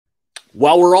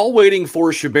While we're all waiting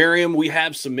for Shibarium, we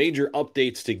have some major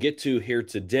updates to get to here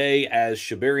today as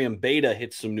Shibarium Beta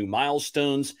hits some new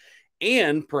milestones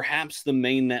and perhaps the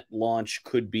mainnet launch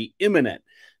could be imminent.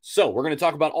 So we're going to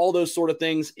talk about all those sort of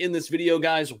things in this video,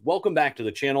 guys. Welcome back to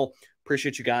the channel.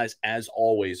 Appreciate you guys, as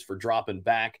always, for dropping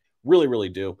back. Really, really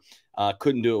do.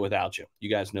 Couldn't do it without you. You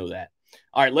guys know that.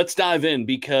 All right, let's dive in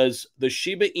because the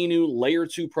Shiba Inu Layer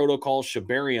 2 protocol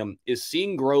Shibarium is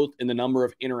seeing growth in the number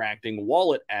of interacting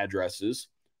wallet addresses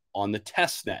on the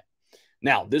testnet.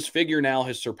 Now, this figure now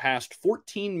has surpassed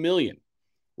 14 million,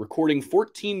 recording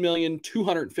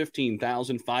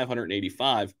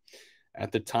 14,215,585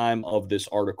 at the time of this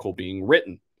article being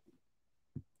written.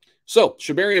 So,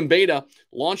 Shibarium Beta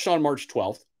launched on March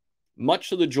 12th, much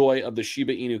to the joy of the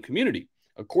Shiba Inu community.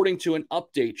 According to an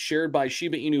update shared by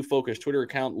Shiba Inu-focused Twitter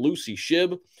account Lucy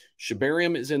Shib,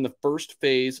 Shibarium is in the first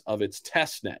phase of its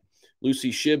testnet.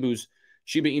 Lucy Shib, who's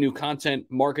Shiba Inu content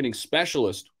marketing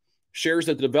specialist, shares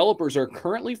that the developers are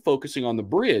currently focusing on the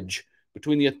bridge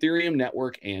between the Ethereum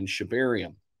network and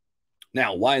Shibarium.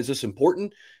 Now, why is this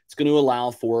important? It's going to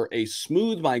allow for a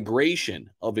smooth migration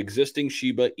of existing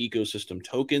Shiba ecosystem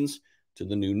tokens to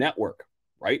the new network,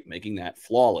 right? Making that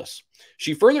flawless.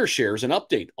 She further shares an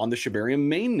update on the Shibarium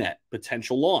mainnet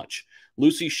potential launch.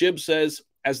 Lucy Shib says,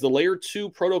 as the Layer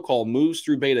 2 protocol moves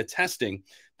through beta testing,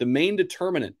 the main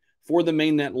determinant for the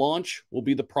mainnet launch will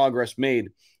be the progress made,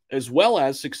 as well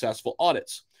as successful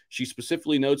audits. She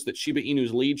specifically notes that Shiba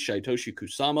Inu's lead, Satoshi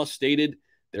Kusama, stated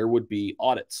there would be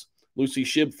audits. Lucy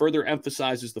Shib further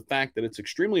emphasizes the fact that it's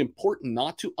extremely important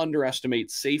not to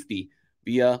underestimate safety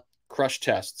via crush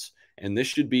tests. And this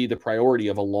should be the priority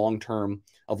of long-term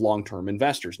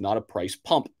investors, not a price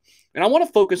pump. And I want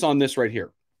to focus on this right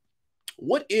here.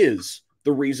 What is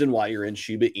the reason why you're in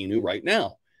Shiba Inu right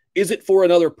now? Is it for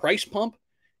another price pump?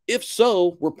 If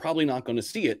so, we're probably not going to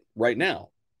see it right now.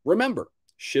 Remember,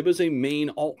 SHIB is a main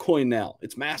altcoin now.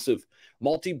 It's massive,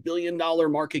 multi-billion-dollar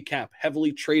market cap,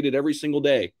 heavily traded every single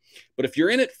day. But if you're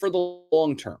in it for the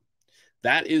long term,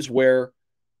 that is where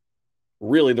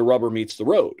really the rubber meets the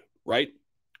road, right?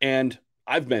 And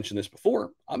I've mentioned this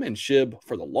before. I'm in SHIB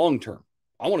for the long term.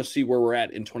 I want to see where we're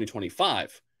at in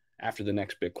 2025 after the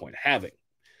next Bitcoin halving.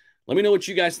 Let me know what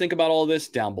you guys think about all this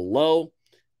down below.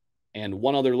 And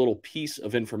one other little piece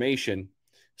of information.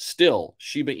 Still,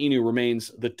 Shiba Inu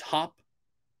remains the top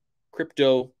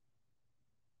crypto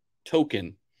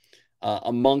token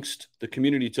amongst the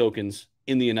community tokens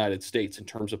in the United States in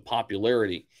terms of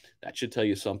popularity. That should tell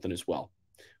you something as well.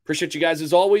 Appreciate you guys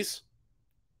as always.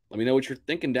 Let me know what you're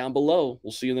thinking down below.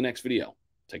 We'll see you in the next video.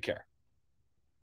 Take care.